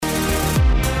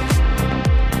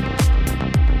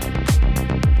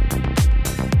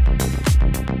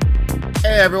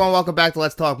Hey everyone, welcome back to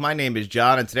Let's Talk. My name is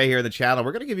John, and today here on the channel,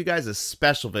 we're going to give you guys a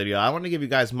special video. I want to give you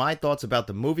guys my thoughts about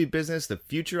the movie business, the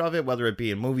future of it, whether it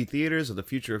be in movie theaters or the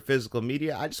future of physical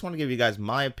media. I just want to give you guys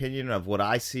my opinion of what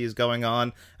I see is going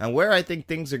on and where I think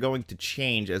things are going to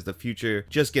change as the future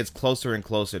just gets closer and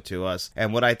closer to us,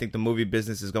 and what I think the movie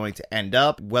business is going to end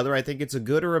up, whether I think it's a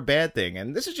good or a bad thing.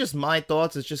 And this is just my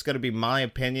thoughts. It's just going to be my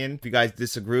opinion. If you guys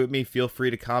disagree with me, feel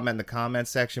free to comment in the comment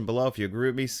section below. If you agree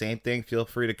with me, same thing. Feel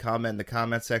free to comment in the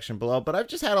comment section below. But I've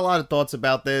just had a lot of thoughts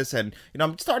about this, and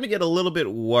I'm starting to get a little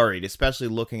bit worried, especially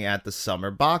looking at the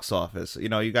summer box office.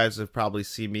 You guys have probably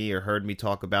seen me or heard me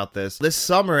talk about this. This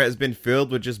summer has been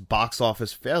filled with just box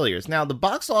office failures. Now, the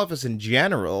box office in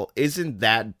general isn't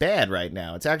that bad right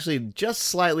now. It's actually just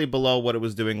slightly below what it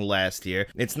was doing last year.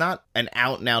 It's not an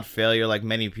out-and-out failure like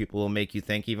many people will make you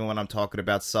think. Even when I'm talking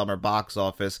about summer box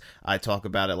office, I talk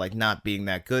about it like not being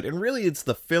that good, and really it's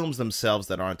the films themselves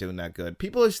that aren't doing that good.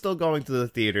 People are still going to the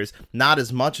theaters, not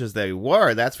as much as they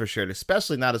were, that's for sure,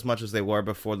 especially not as much as they were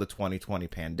before the 2020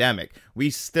 pandemic. We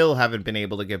still haven't been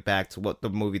able to get back to what the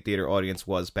movie theater audience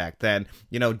was back then.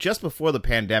 Just before the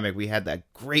pandemic, we had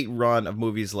that great run of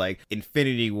movies like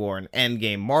Infinity War and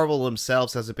Endgame. Marvel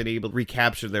themselves hasn't been able to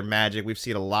recapture their magic. We've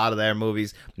seen a lot of their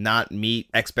movies not meet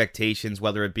expectations,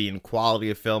 whether it be in quality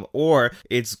of film or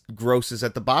its grosses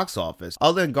at the box office.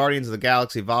 Other than Guardians of the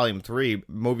Galaxy Volume 3,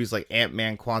 movies like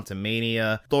Ant-Man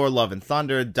Quantumania, Thor Love and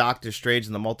Thunder, Doctor Strange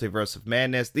and the Multiverse of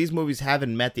Madness, these movies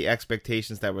haven't met the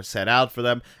expectations that were set out for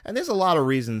them, and there's a lot of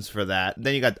reasons for that.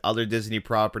 Then you got other Disney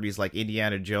properties like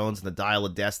Indiana Jones and the Dial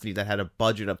of Destiny that had a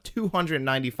budget of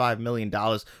 $295 million,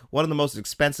 one of the most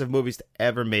expensive movies to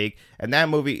ever make, and that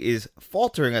movie is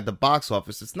faltering at the box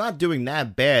office. It's not doing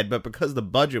that bad, but because the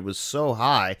budget was so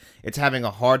high, it's having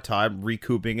a hard time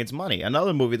recouping its money.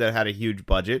 Another movie that had a huge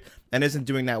budget and isn't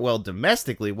doing that well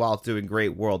domestically while it's doing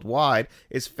great worldwide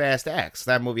is Fast X.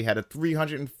 That movie had a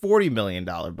 $340 million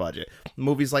budget.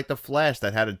 Movies like The Flash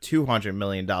that had a $200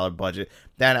 million budget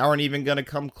that aren't even going to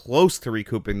come close to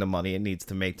recouping the money it needs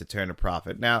to make to turn a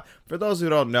profit. Now, for those who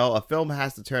don't know, a film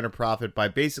has to turn a profit by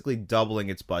basically doubling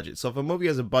its budget. So if a movie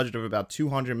has a budget of about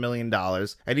 $200 million,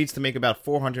 it needs to make about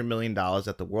 $400 million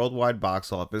at the worldwide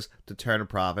box office to turn a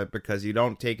profit, because you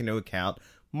don't take into account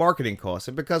marketing costs.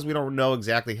 And because we don't know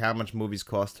exactly how much movies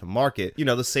cost to market,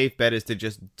 the safe bet is to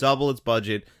just double its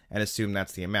budget and assume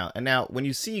that's the amount. And now, when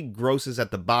you see grosses at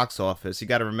the box office, you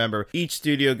got to remember each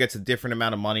studio gets a different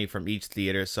amount of money from each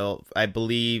theater. So I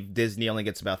believe Disney only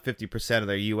gets about 50% of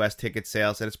their US ticket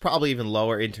sales, and it's probably even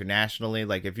lower internationally.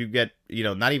 Like if you get,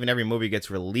 not even every movie gets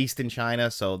released in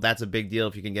China, so that's a big deal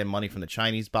if you can get money from the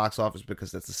Chinese box office, because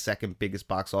that's the second biggest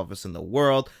box office in the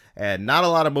world, and not a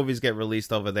lot of movies get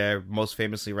released over there. Most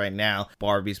famously right now,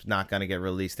 Barbie's not going to get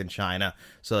released in China.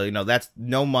 So, that's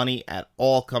no money at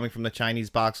all coming from the Chinese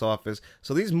box office.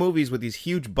 So these movies with these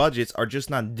huge budgets are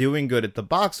just not doing good at the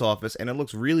box office, and it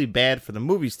looks really bad for the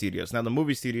movie studios. Now, the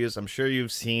movie studios, I'm sure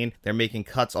you've seen, they're making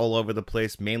cuts all over the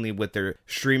place, mainly with their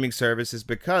streaming services,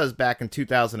 because back in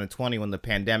 2020 when the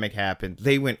pandemic happened,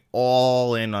 they went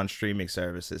all in on streaming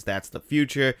services. That's the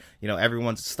future.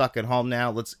 Everyone's stuck at home now.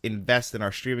 Let's invest in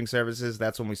our streaming services.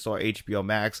 That's when we saw HBO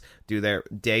Max do their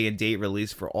day and date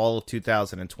release for all of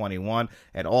 2021,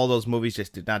 and all those movies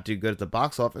just did not do good at the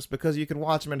box office because you can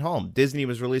watch them at home. Disney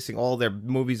was releasing all their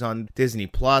movies on Disney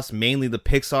Plus, mainly the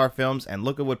Pixar films, and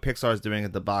look at what Pixar is doing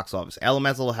at the box office.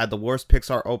 Elemental had the worst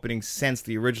Pixar opening since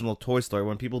the original Toy Story,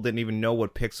 when people didn't even know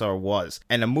what Pixar was.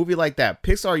 And a movie like that,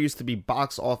 Pixar used to be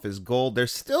box office gold. They're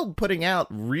still putting out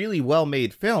really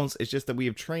well-made films. It's just that we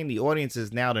have trained the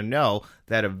audiences now to know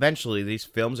that eventually these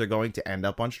films are going to end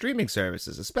up on streaming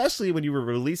services, especially when you were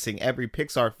releasing every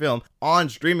Pixar film on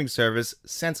streaming service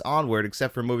since Onward,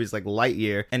 except for movies like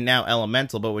Lightyear and now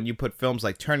Elemental. But when you put films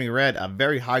like Turning Red, a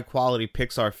very high quality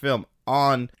Pixar film,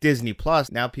 on Disney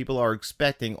Plus, now people are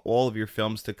expecting all of your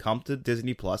films to come to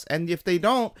Disney Plus, and if they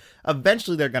don't,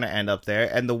 eventually they're going to end up there,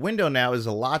 and the window now is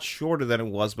a lot shorter than it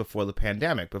was before the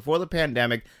pandemic. Before the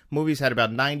pandemic, movies had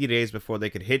about 90 days before they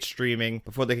could hit streaming,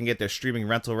 before they can get their streaming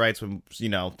rental rights from,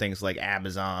 things like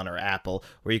Amazon or Apple,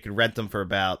 where you could rent them for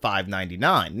about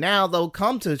 $5.99. Now they'll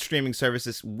come to streaming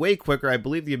services way quicker. I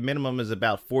believe the minimum is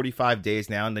about 45 days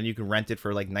now, and then you can rent it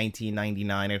for like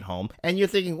 $19.99 at home, and you're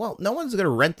thinking, well, no one's going to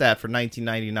rent that for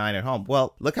 $19.99 at home.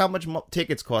 Well, look how much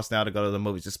tickets cost now to go to the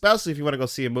movies, especially if you want to go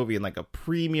see a movie in like a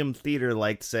premium theater,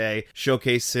 like say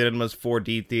Showcase Cinemas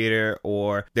 4D theater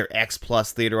or their X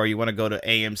Plus theater, or you want to go to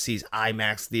AMC's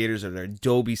IMAX theaters or their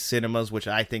Dolby Cinemas, which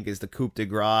I think is the coup de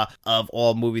grace of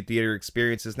all movie theater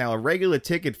experiences. Now, a regular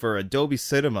ticket for a Dolby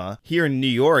Cinema here in New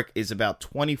York is about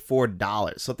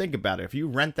 $24. So think about it. If you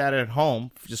rent that at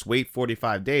home, just wait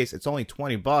 45 days, it's only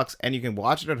 $20 and you can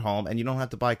watch it at home and you don't have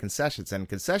to buy concessions. And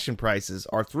concession prices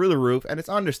are through the roof, and it's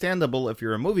understandable if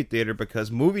you're a movie theater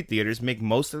because movie theaters make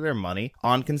most of their money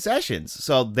on concessions.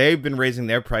 So they've been raising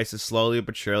their prices slowly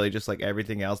but surely, just like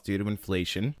everything else due to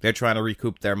inflation. They're trying to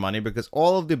recoup their money because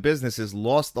all of the businesses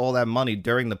lost all that money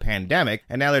during the pandemic,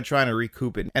 and now they're trying to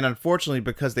recoup it. And unfortunately,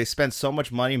 because they spent so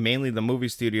much money, mainly the movie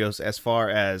studios, as far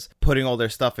as putting all their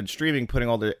stuff in streaming, putting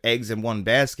all their eggs in one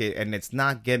basket, and it's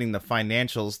not getting the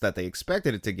financials that they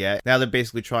expected it to get. Now they're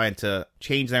basically trying to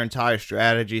change their entire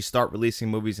strategy, start releasing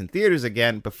movies in theaters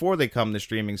again before they come to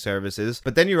streaming services.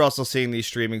 But then you're also seeing these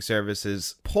streaming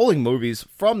services pulling movies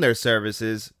from their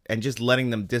services and just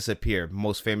letting them disappear,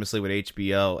 most famously with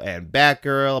HBO and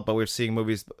Batgirl. But we're seeing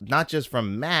movies not just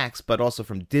from Max, but also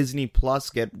from Disney Plus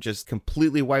get just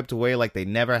completely wiped away like they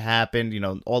never happened. You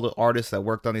know, all the artists that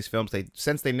worked on these films,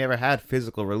 since they never had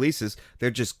physical releases, they're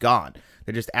just gone.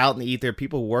 They're just out in the ether.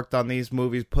 People worked on these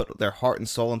movies, put their heart and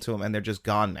soul into them, and they're just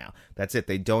gone now. That's it.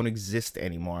 They don't exist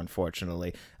anymore,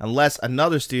 unfortunately. Unless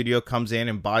another studio comes in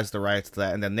and buys the rights to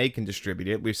that, and then they can distribute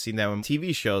it. We've seen that in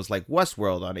TV shows like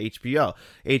Westworld on HBO.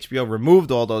 HBO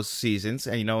removed all those seasons,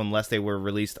 and unless they were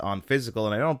released on physical,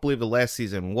 and I don't believe the last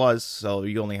season was, so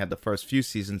you only had the first few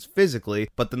seasons physically,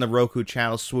 but then the Roku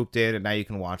channel swooped in, and now you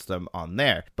can watch them on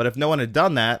there. But if no one had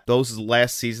done that, those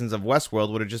last seasons of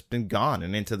Westworld would have just been gone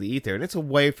and into the ether. And it's a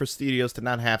way for studios to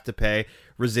not have to pay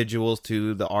residuals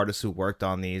to the artists who worked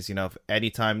on these. If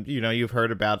anytime, you've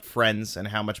heard about Friends and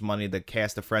how much money the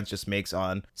cast of Friends just makes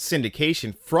on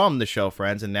syndication from the show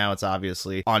Friends, and now it's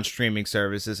obviously on streaming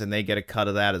services and they get a cut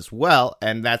of that as well.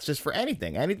 And that's just for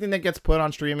anything that gets put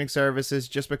on streaming services.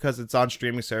 Just because it's on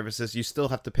streaming services, you still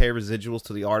have to pay residuals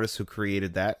to the artists who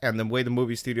created that. And the way the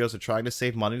movie studios are trying to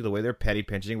save money, the way they're penny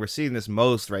pinching, we're seeing this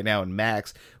most right now in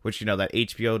Max, which that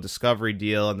HBO Discovery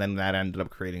deal, and then that ended up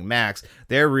creating Max.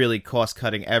 They're really cost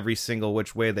cutting every single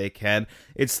which way they can.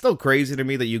 It's still crazy to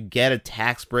me that you get a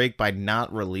tax break by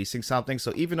not releasing something.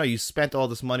 So even though you spent all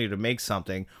this money to make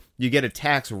something, you get a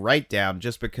tax write-down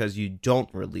just because you don't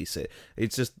release it.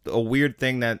 It's just a weird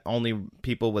thing that only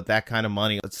people with that kind of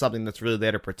money, it's something that's really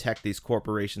there to protect these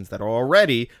corporations that are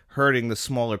already hurting the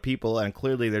smaller people, and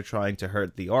clearly they're trying to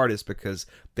hurt the artists because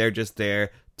they're just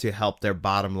there to help their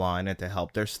bottom line and to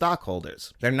help their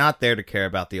stockholders. They're not there to care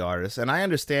about the artists. And I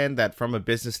understand that from a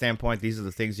business standpoint, these are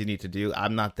the things you need to do.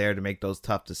 I'm not there to make those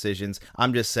tough decisions.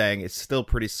 I'm just saying it's still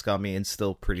pretty scummy and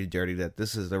still pretty dirty that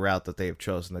this is the route that they've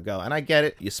chosen to go. And I get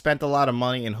it. You spent a lot of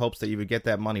money in hopes that you would get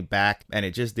that money back, and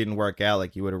it just didn't work out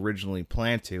like you had originally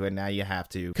planned to. And now you have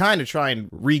to kind of try and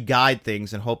re-guide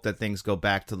things and hope that things go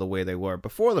back to the way they were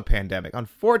before the pandemic.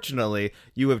 Unfortunately,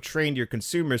 you have trained your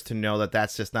consumers to know that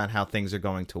that's just not how things are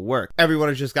going to work. Everyone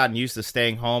has just gotten used to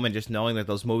staying home and just knowing that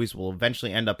those movies will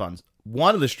eventually end up on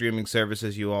one of the streaming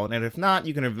services you own, and if not,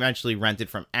 you can eventually rent it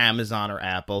from Amazon or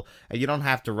Apple, and you don't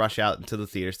have to rush out into the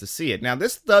theaters to see it. Now,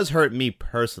 this does hurt me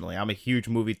personally. I'm a huge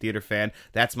movie theater fan.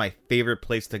 That's my favorite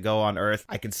place to go on earth.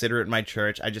 I consider it my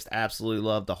church. I just absolutely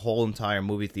love the whole entire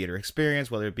movie theater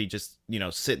experience, whether it be just,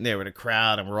 sitting there with a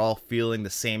crowd and we're all feeling the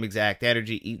same exact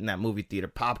energy, eating that movie theater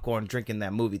popcorn, drinking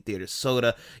that movie theater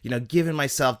soda, giving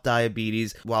myself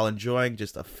diabetes while enjoying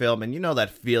just a film. And that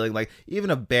feeling, like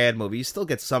even a bad movie, you still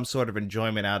get some sort of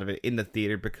enjoyment out of it in the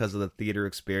theater because of the theater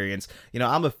experience.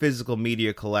 I'm a physical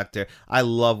media collector. I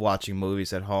love watching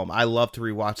movies at home. I love to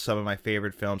rewatch some of my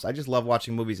favorite films. I just love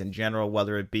watching movies in general,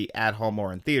 whether it be at home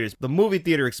or in theaters. The movie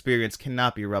theater experience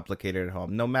cannot be replicated at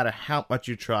home. No matter how much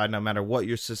you try, no matter what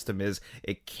your system is,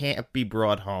 it can't be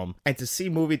brought home. And to see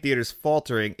movie theaters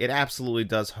faltering, it absolutely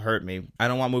does hurt me. I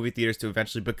don't want movie theaters to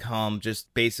eventually become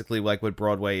just basically like what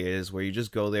Broadway is, where you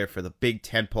just go there for the big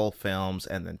tentpole films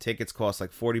and then tickets cost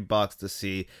like $40 to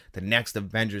see the next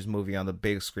Avengers movie on the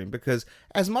big screen. Because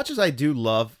as much as I do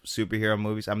love superhero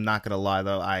movies, I'm not gonna lie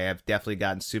though, I have definitely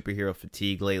gotten superhero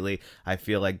fatigue lately. I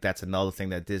feel like that's another thing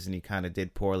that Disney kind of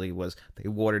did poorly, was they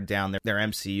watered down their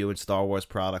MCU and Star Wars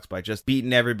products by just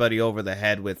beating everybody over the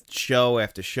head with show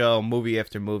after show, movie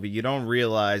after movie. You don't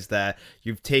realize that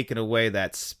you've taken away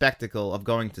that spectacle of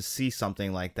going to see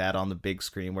something like that on the big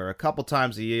screen, where a couple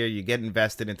times a year you get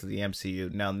invested into the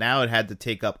MCU. Now it had to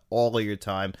take up all of your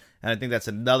time, And I think that's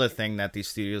another thing that these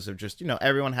studios have just,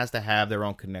 everyone has to have their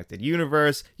own connected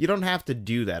universe. You don't have to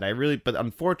do that. But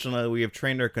unfortunately, we have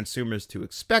trained our consumers to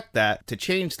expect that. To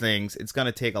change things, it's going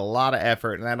to take a lot of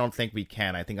effort, and I don't think we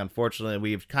can. I think, unfortunately,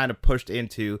 we've kind of pushed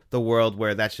into the world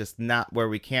where that's just not where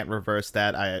we can't reverse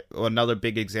that. Another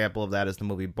big example of that is the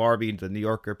movie Barbie. The New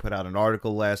Yorker put out an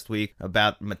article last week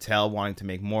about Mattel wanting to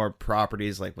make more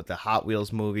properties like with the Hot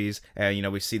Wheels movies.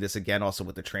 And, we see this again also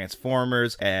with the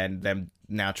Transformers and them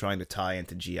now trying to tie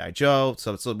into G.I. Joe.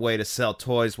 So it's a way to sell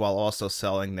toys while also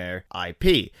selling their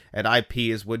IP. And IP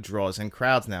is what draws in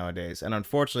crowds nowadays. And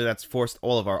unfortunately, that's forced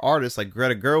all of our artists like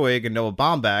Greta Gerwig and Noah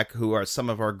Baumbach, who are some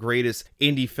of our greatest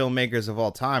indie filmmakers of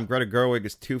all time. Greta Gerwig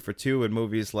is 2 for 2 in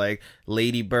movies like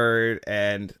Lady Bird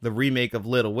and the remake of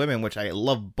Little Women, which I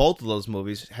love both of those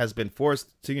movies, has been forced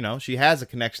to, she has a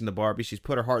connection to Barbie. She's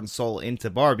put her heart and soul into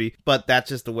Barbie, but that's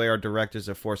just the way our directors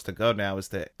are forced to go now, is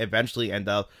to eventually end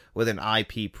up with an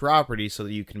IP property so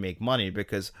that you can make money,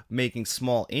 because making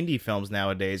small indie films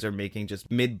nowadays or making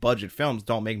just mid-budget films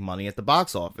don't make money at the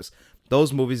box office.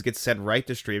 Those movies get sent right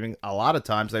to streaming. A lot of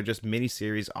times they're just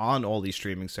miniseries on all these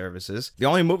streaming services. The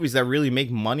only movies that really make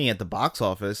money at the box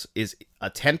office is a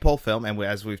tentpole film, and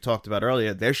as we've talked about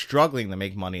earlier, they're struggling to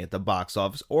make money at the box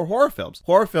office, or horror films.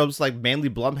 Horror films like mainly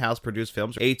Blumhouse produced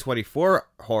films, A24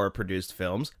 horror produced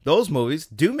films, those movies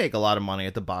do make a lot of money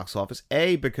at the box office.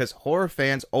 Because horror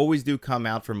fans always do come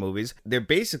out for movies. They're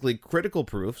basically critical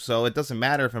proof, so it doesn't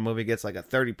matter if a movie gets like a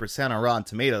 30% on Rotten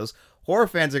Tomatoes. Horror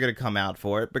fans are going to come out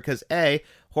for it because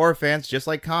horror fans, just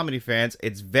like comedy fans,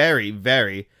 it's very,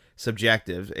 very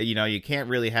subjective. You can't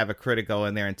really have a critic go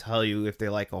in there and tell you if they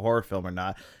like a horror film or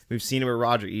not. We've seen it with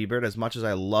Roger Ebert. As much as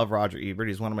I love Roger Ebert,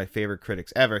 he's one of my favorite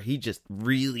critics ever. He just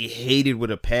really hated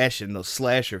with a passion those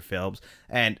slasher films.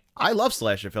 And I love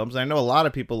slasher films. And I know a lot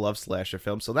of people love slasher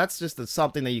films. So that's just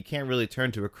something that you can't really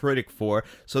turn to a critic for.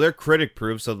 So they're critic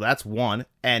proof. So that's one.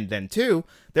 And then two,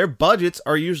 their budgets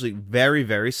are usually very,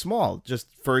 very small. Just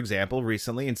for example,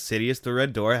 recently Insidious: The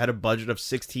Red Door had a budget of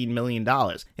 $16 million.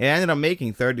 It ended up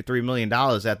making $33 million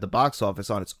at the box office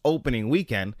on its opening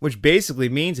weekend, which basically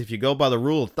means if you go by the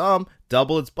rule of thumb,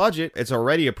 double its budget, it's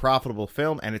already a profitable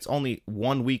film, and it's only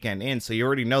one weekend in, so you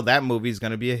already know that movie is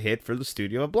going to be a hit for the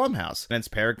studio of Blumhouse. And its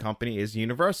parent company is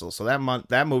Universal, so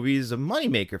that movie is a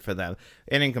moneymaker for them.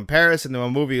 And in comparison to a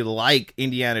movie like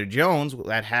Indiana Jones,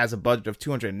 that has a budget of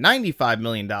 $295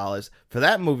 million, for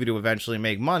that movie to eventually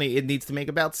make money, it needs to make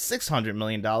about $600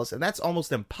 million, and that's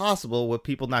almost impossible with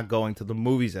people not going to the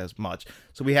movies as much.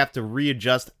 So we have to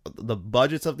readjust the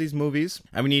budgets of these movies,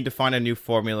 and we need to find a new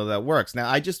formula that works. Now,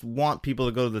 I just want people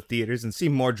to go to the theaters and see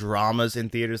more dramas in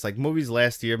theaters. Like movies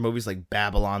last year, movies like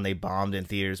Babylon, they bombed in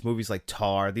theaters. Movies like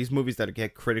Tar, these movies that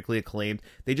get critically acclaimed,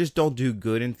 they just don't do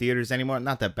good in theaters anymore.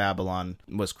 Not that Babylon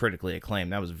was critically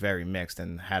acclaimed. That was very mixed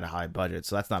and had a high budget,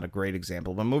 so that's not a great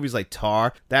example. But movies like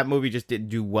Tar, that movie just didn't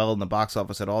do well in the box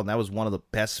office at all, and that was one of the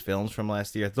best films from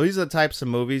last year. These are the types of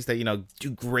movies that,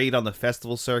 do great on the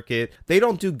festival circuit. They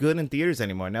don't do good in theaters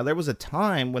anymore. Now, there was a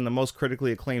time when the most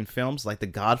critically acclaimed films like The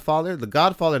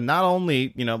Godfather not only,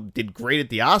 did great at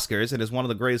the Oscars and is one of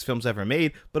the greatest films ever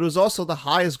made, but it was also the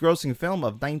highest grossing film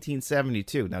of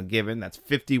 1972. Now, given that's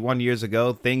 51 years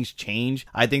ago, things change.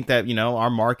 I think that, our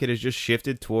market has just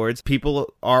shifted towards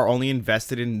people are only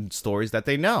invested in stories that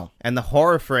they know. And the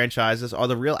horror franchises are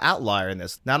the real outlier in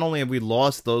this. Not only have we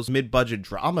lost those mid-budget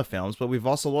drama films, but we've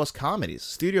also lost comedies.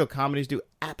 Studio comedies do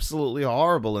absolutely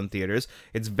horrible in theaters.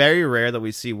 It's very rare that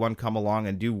we see one come along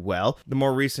and do well. The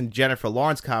more recent Jennifer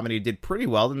Lawrence comedy did pretty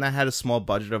well, and that had a small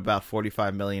budget of about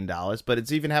 $45 million, but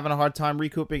it's even having a hard time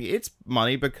recouping its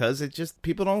money because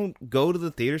people don't go to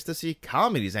the theaters to see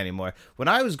comedies anymore. When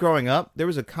I was growing up, there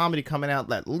was a comedy coming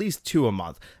out at least 2 a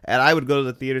month, and I would go to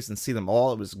the theaters and see them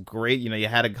all. It was great. You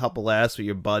had a couple laughs with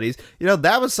your buddies.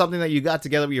 That was something that you got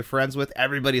together with your friends with.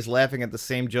 Everybody's laughing at the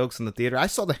same jokes in the theater. I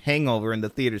saw The Hangover in the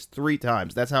theaters 3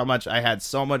 times. That's how much I had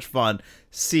so much fun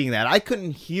seeing that. I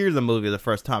couldn't hear the movie the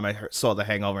first time I saw The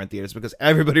Hangover in theaters because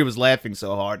everybody was laughing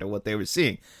so hard at what they were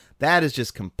seeing. That is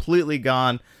just completely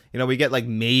gone. We get like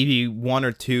maybe 1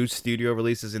 or 2 studio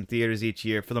releases in theaters each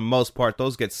year. For the most part,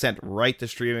 those get sent right to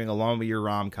streaming along with your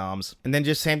rom-coms. And then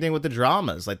just same thing with the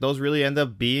dramas. Like those really end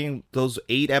up being those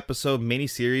 8-episode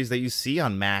miniseries that you see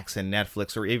on Max and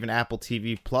Netflix or even Apple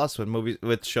TV Plus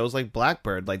with shows like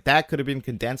Blackbird. Like that could have been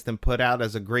condensed and put out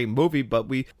as a great movie, but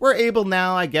we're able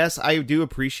now, I guess. I do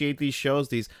appreciate these shows,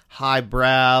 these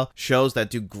highbrow shows that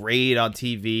do great on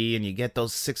TV, and you get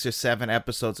those 6 or 7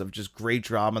 episodes of of just great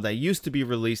drama that used to be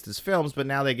released as films, but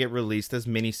now they get released as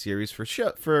miniseries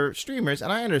for streamers.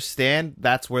 And I understand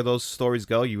that's where those stories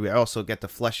go. You also get to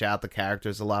flesh out the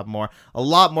characters a lot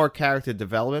more character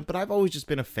development. But I've always just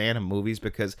been a fan of movies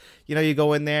because, you know, you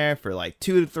go in there for like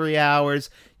 2 to 3 hours,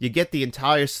 you get the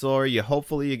entire story,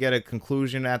 hopefully you get a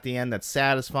conclusion at the end that's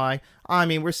satisfying. I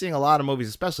mean, we're seeing a lot of movies,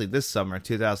 especially this summer in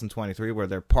 2023, where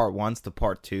they're part 1s to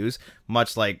part 2s,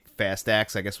 much like Fast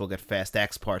X. I guess we'll get Fast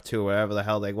X part 2, whatever the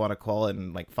hell they want to call it,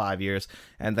 in like 5 years.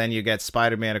 And then you get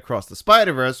Spider-Man Across the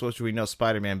Spider-Verse, which we know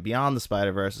Spider-Man Beyond the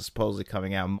Spider-Verse is supposedly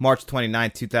coming out March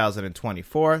 29,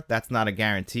 2024. That's not a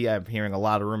guarantee. I'm hearing a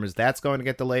lot of rumors that's going to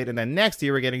get delayed. And then next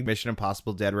year, we're getting Mission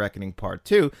Impossible Dead Reckoning part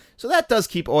 2. So that does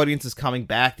keep audiences coming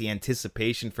back. The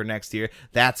anticipation for next year,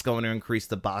 that's going to increase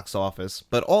the box office.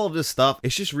 But all of this stuff,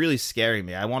 it's just really scaring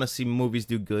me. I want to see movies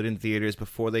do good in theaters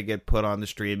before they get put on the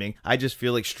streaming. I just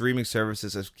feel like streaming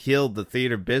services have killed the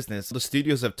theater business. The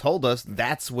studios have told us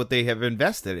that's what they have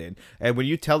invested in. And when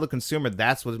you tell the consumer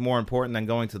that's what's more important than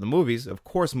going to the movies, of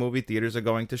course movie theaters are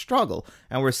going to struggle.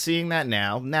 And we're seeing that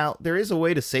now. Now, there is a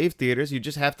way to save theaters. You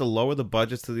just have to lower the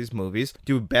budgets to these movies,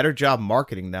 do a better job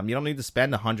marketing them. You don't need to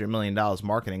spend $100 million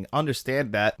marketing.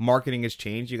 Understand that marketing has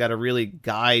changed. You got to really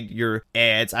guide your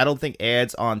ads. I don't think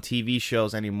ads on TV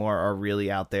shows anymore are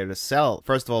really out there to sell.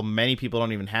 First of all, many people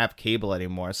don't even have cable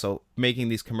anymore, so making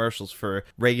these commercials for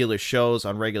regular shows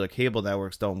on regular cable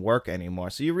networks don't work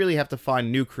anymore. So you really have to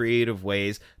find new creative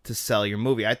ways to sell your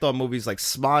movie. I thought movies like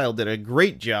Smile did a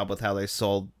great job with how they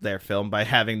sold their film by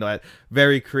having that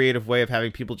very creative way of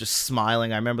having people just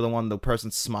smiling. I remember the person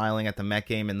smiling at the Met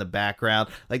game in the background.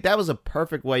 Like, that was a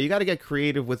perfect way. You got to get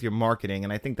creative with your marketing,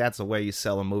 and I think that's the way you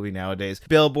sell a movie nowadays.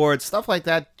 Billboards, stuff like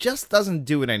that just doesn't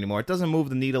do it anymore. It doesn't move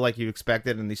the needle like you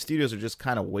expected, and these studios are just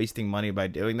kind of wasting money by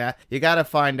doing that. You got to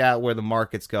find out where the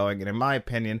market's going, and in my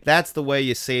opinion, that's the way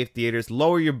you save theaters.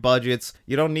 Lower your budgets.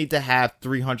 You don't need to have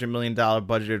 $300 million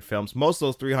budgeted films. Most of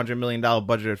those $300 million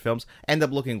budgeted films end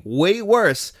up looking way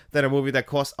worse than a movie that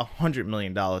costs $100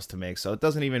 million to make, so it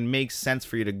doesn't even make sense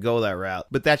for you to go that route.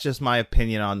 But that's just my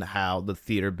opinion on how the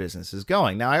theater business is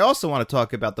going. Now, I also want to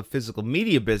talk about the physical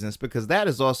media business because that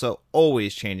is also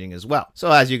always changing as well.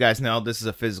 So as you guys know, this is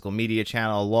a physical media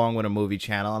channel along with a movie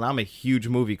channel, and I'm a huge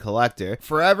movie collector.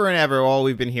 Forever and ever, all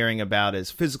we've been hearing about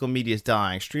is physical media is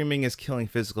dying, streaming is killing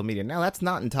physical media. Now, that's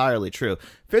not entirely true.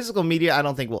 Physical media, I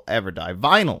don't think, will ever die.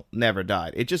 Vinyl never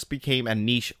died. It just became a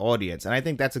niche audience, and I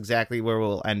think that's exactly where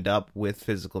we'll end up with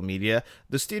physical media.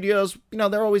 The studios,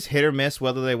 they're always hit or miss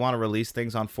whether they want to release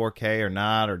things on 4K or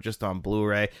not, or just on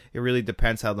Blu-ray. It really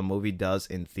depends how the movie does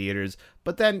in theaters.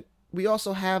 But then we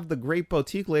also have the great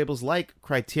boutique labels like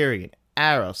Criterion,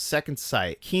 Arrow, Second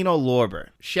Sight, Kino Lorber,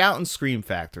 Shout and Scream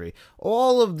Factory.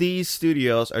 All of these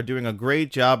studios are doing a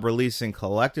great job releasing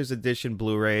collector's edition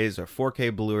Blu-rays or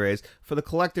 4K Blu-rays for the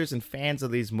collectors and fans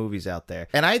of these movies out there.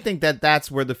 And I think that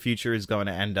that's where the future is going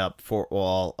to end up for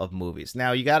all of movies.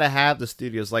 Now, you got to have the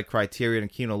studios like Criterion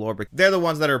and Kino Lorber. They're the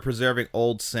ones that are preserving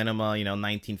old cinema,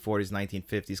 1940s,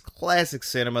 1950s, classic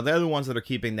cinema. They're the ones that are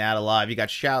keeping that alive. You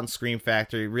got Shout and Scream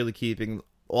Factory really keeping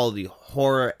all the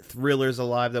horror thrillers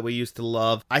alive that we used to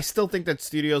love. I still think that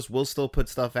studios will still put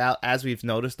stuff out. As we've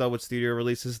noticed, though, with studio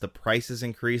releases, the prices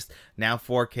increased. Now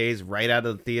 4Ks right out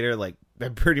of the theater, like, they're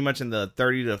pretty much in the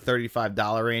 $30 to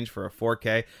 $35 range for a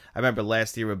 4K. I remember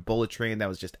last year with Bullet Train, that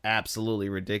was just absolutely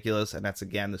ridiculous. And that's,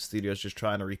 again, the studios just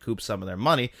trying to recoup some of their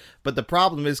money. But the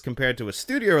problem is, compared to a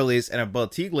studio release and a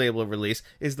boutique label release,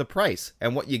 is the price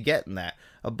and what you get in that.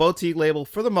 A boutique label,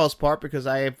 for the most part, because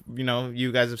I have,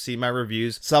 you guys have seen my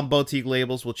reviews, some boutique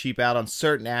labels will cheap out on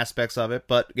certain aspects of it,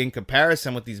 but in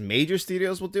comparison with these major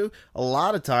studios will do, a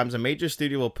lot of times a major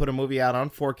studio will put a movie out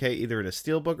on 4K, either in a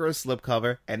steelbook or a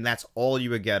slipcover, and that's all you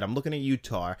would get. I'm looking at you,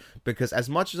 Tar, because as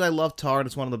much as I love Tar and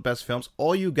it's one of the best films,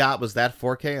 all you got was that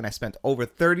 4K, and I spent over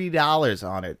 $30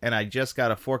 on it, and I just got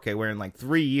a 4K where in like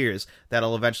 3 years,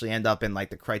 that'll eventually end up in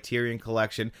like the Criterion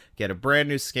collection, get a brand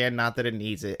new scan, not that it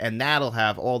needs it, and that'll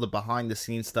have all the behind the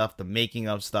scenes stuff, the making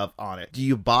of stuff on it. Do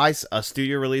you buy a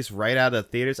studio release right out of the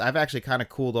theaters? I've actually kind of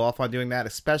cooled off on doing that,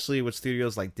 especially with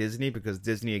studios like Disney, because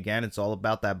Disney, again, it's all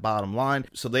about that bottom line.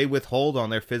 So they withhold on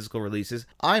their physical releases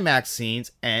IMAX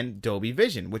scenes and Dolby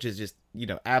Vision, which is just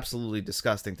absolutely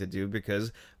disgusting to do,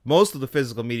 because most of the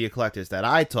physical media collectors that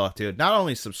I talk to not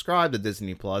only subscribe to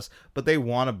Disney Plus, but they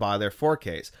want to buy their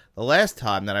 4Ks. The last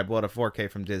time that I bought a 4K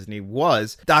from Disney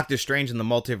was Doctor Strange in the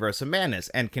Multiverse of Madness,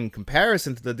 and in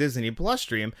comparison to the Disney Plus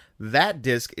stream, that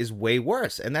disc is way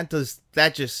worse, and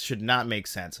that just should not make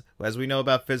sense. As we know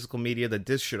about physical media, the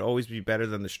disc should always be better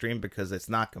than the stream because it's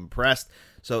not compressed.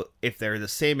 So if they're the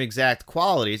same exact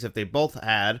qualities, if they both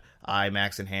had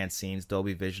IMAX enhanced scenes,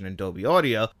 Dolby Vision, and Dolby Dolby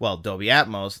Audio, well, Dolby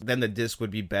Atmos, then the disc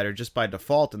would be better just by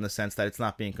default, in the sense that it's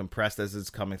not being compressed as it's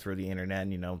coming through the internet.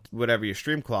 And, you know, whatever your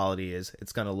stream quality is,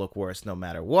 it's going to look worse no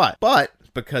matter what. But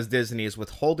because Disney is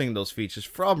withholding those features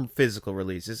from physical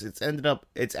releases,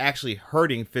 it's actually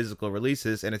hurting physical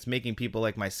releases, and it's making people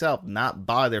like myself not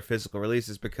buy their physical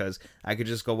releases, because I could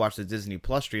just go watch the Disney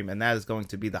Plus stream, and that is going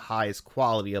to be the highest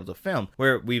quality of the film,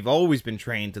 where we've always been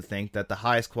trained to think that the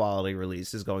highest quality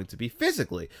release is going to be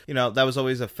physically. You know, that was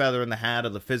always a feather in the hat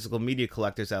of the physical media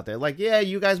collectors out there. Like, yeah,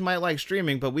 you guys might like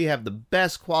streaming, but we have the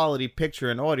best quality picture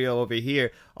and audio over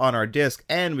here on our disc,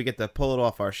 and we get to pull it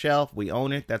off our shelf. We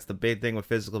own it. That's the big thing with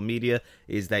physical media,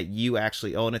 is that you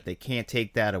actually own it. They can't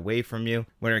take that away from you.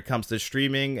 When it comes to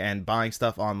streaming and buying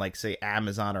stuff on, like, say,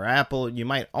 Amazon or Apple, you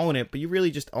might own it, but you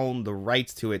really just own the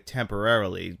rights to it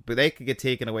temporarily. But they could get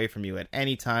taken away from you at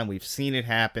any time. We've seen it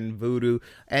happen. Vudu,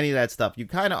 any of that stuff. You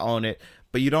kind of own it,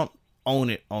 but you don't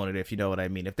own it, if you know what I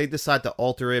mean. If they decide to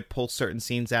alter it, pull certain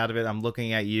scenes out of it, I'm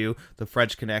looking at you, The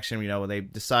French Connection, you know, when they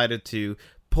decided to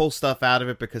pull stuff out of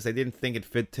it because they didn't think it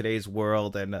fit today's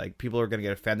world, and like people are going to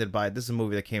get offended by it. This is a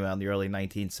movie that came out in the early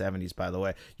 1970s, by the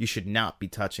way. You should not be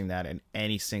touching that in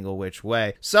any single which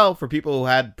way. So for people who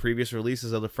had previous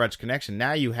releases of The French Connection,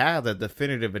 now you have the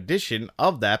definitive edition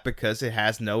of that, because it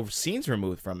has no scenes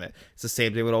removed from it. It's the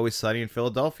same thing with Always Sunny in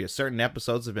Philadelphia. Certain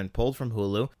episodes have been pulled from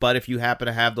Hulu, but if you happen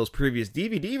to have those previous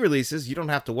DVD releases, you don't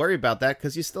have to worry about that,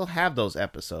 because you still have those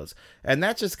episodes. And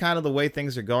that's just kind of the way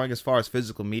things are going as far as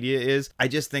physical media is. I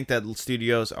just think that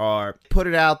studios are put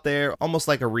it out there almost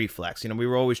like a reflex. You know, we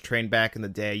were always trained back in the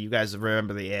day. You guys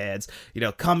remember the ads, you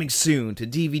know, coming soon to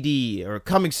DVD or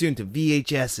coming soon to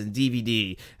VHS and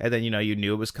DVD. And then, you know, you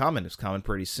knew it was coming. It was coming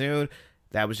pretty soon.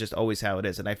 That was just always how it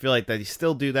is. And I feel like that they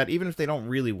still do that, even if they don't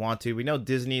really want to. We know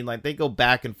Disney, like, they go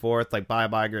back and forth. Like,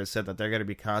 Bob Iger has said that they're going to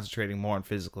be concentrating more on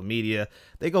physical media.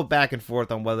 They go back and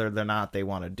forth on whether or not they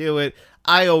want to do it.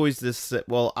 I will always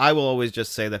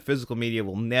just say that physical media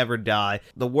will never die.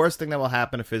 The worst thing that will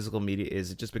happen to physical media is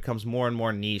it just becomes more and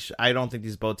more niche. I don't think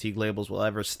these boutique labels will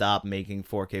ever stop making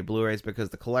 4K Blu-rays,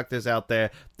 because the collectors out there,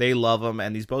 they love them.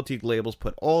 And these boutique labels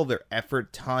put all their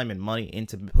effort, time, and money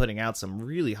into putting out some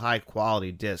really high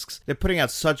quality discs. They're putting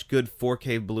out such good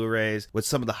 4K Blu-rays with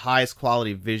some of the highest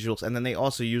quality visuals, and then they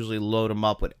also usually load them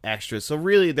up with extras. So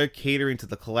really, they're catering to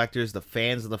the collectors, the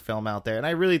fans of the film out there. And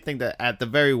I really think that at the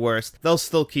very worst, they'll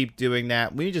still keep doing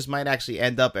that. We just might actually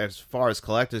end up, as far as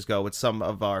collectors go, with some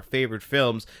of our favorite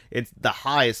films, it's the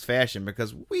highest fashion,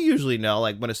 because we usually know,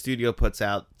 like, when a studio puts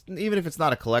out, even if it's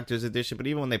not a collector's edition, but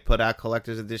even when they put out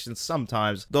collector's editions,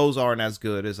 sometimes those aren't as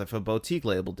good as if a boutique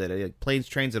label did it. Like Planes,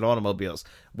 Trains, and Automobiles,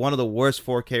 one of the worst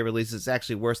 4K releases. It's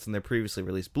actually worse than their previously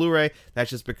released Blu-ray. That's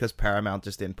just because Paramount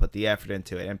just didn't put the effort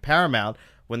into it. And Paramount,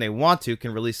 when they want to,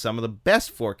 can release some of the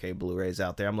best 4K Blu-rays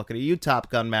out there. I'm looking at you, Top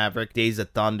Gun Maverick, Days of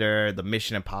Thunder, the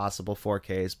Mission Impossible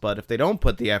 4Ks. But if they don't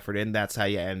put the effort in, that's how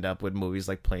you end up with movies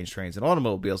like Planes, Trains, and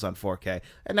Automobiles on 4K.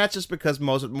 And that's just because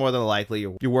more than likely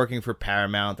you're working for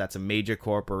Paramount. That's a major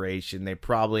corporation. They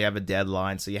probably have a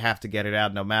deadline, so you have to get it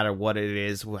out no matter what it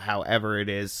is, however it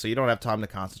is. So you don't have time to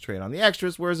concentrate on the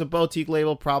extras, whereas a boutique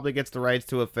label probably gets the rights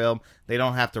to a film. They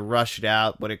don't have to rush it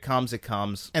out. When it comes, it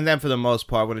comes. And then for the most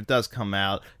part, when it does come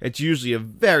out, it's usually a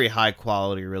very high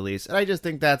quality release. And I just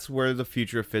think that's where the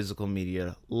future of physical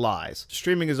media lies.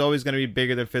 Streaming is always going to be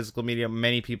bigger than physical media.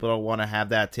 Many people don't want to have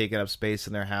that taking up space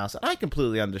in their house. And I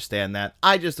completely understand that.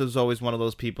 I just was always one of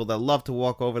those people that love to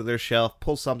walk over to their shelf,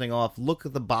 pull something off, look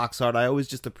at the box art. I always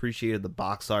just appreciated the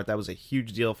box art. That was a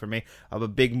huge deal for me. I'm a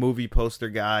big movie poster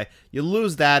guy. You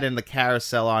lose that in the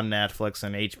carousel on Netflix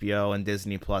and HBO and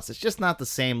Disney Plus. It's just not the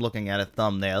same looking at a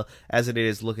thumbnail as it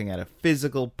is looking at a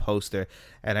physical poster.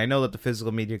 And I know that the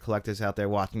physical media collectors out there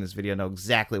watching this video know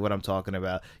exactly what I'm talking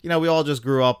about. You know, we all just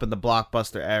grew up in the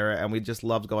Blockbuster era, and we just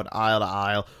loved going aisle to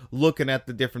aisle, looking at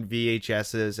the different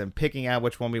VHSs and picking out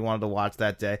which one we wanted to watch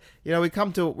that day. You know,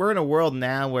 we're in a world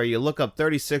now where you look up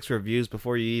 36 reviews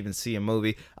before you even see a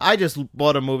movie. I just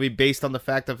bought a movie based on the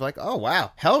fact of like, oh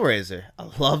wow, Hellraiser. I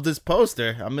love this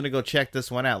poster. I'm going to go check this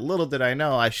one out. Little did I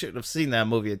know I should have seen that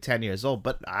movie at 10 years old,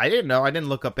 but I didn't know. I didn't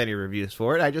look up any reviews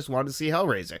for it. I just wanted to see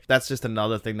Hellraiser. That's just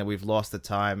another thing that we've lost the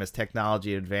time as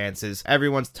technology advances.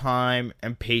 Everyone's time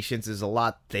and patience is a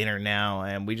lot thinner now,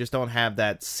 and we just don't have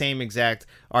that same exact.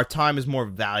 Our time is more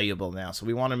valuable now, so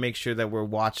we want to make sure that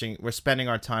we're spending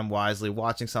our time wisely,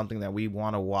 watching something that we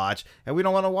want to watch, and we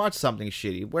don't want to watch something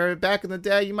shitty. Where back in the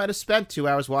day, you might have spent 2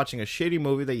 hours watching a shitty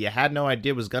movie that you had no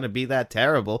idea was going to be that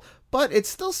terrible, but it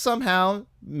still somehow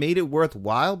made it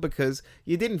worthwhile because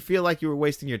you didn't feel like you were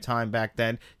wasting your time back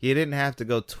then. You didn't have to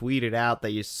go tweet it out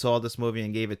that you saw this movie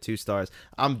and gave it 2 stars.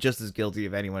 I'm just as guilty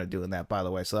of anyone doing that, by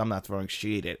the way, so I'm not throwing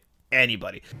shade at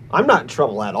anybody. I'm not in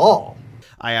trouble at all.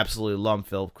 I absolutely love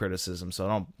film criticism,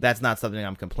 so that's not something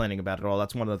I'm complaining about at all.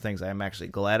 That's one of the things I'm actually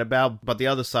glad about. But the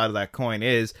other side of that coin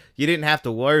is you didn't have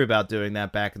to worry about doing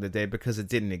that back in the day because it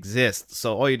didn't exist.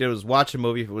 So all you did was watch a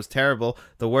movie. If it was terrible,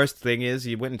 the worst thing is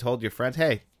you went and told your friends,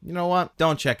 hey, you know what?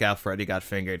 Don't check out Freddy Got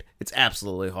Fingered. It's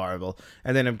absolutely horrible.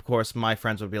 And then, of course, my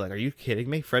friends would be like, are you kidding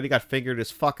me? Freddy Got Fingered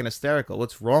is fucking hysterical.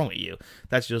 What's wrong with you?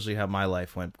 That's usually how my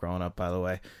life went growing up, by the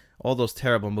way. All those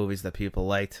terrible movies that people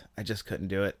liked, I just couldn't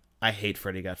do it. I hate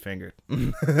Freddy Got Fingered.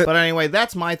 But anyway,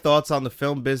 that's my thoughts on the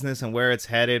film business and where it's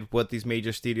headed, what these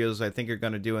major studios I think are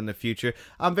going to do in the future.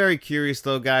 I'm very curious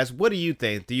though, guys. What do you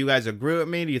think? Do you guys agree with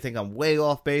me? Do you think I'm way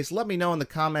off base? Let me know in the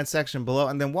comment section below.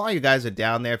 And then while you guys are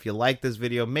down there, if you like this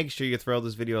video, make sure you throw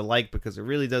this video a like because it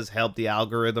really does help the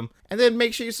algorithm. And then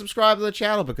make sure you subscribe to the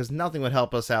channel because nothing would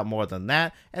help us out more than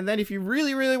that. And then if you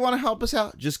really, really want to help us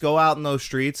out, just go out in those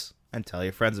streets and tell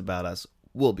your friends about us.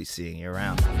 We'll be seeing you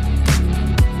around.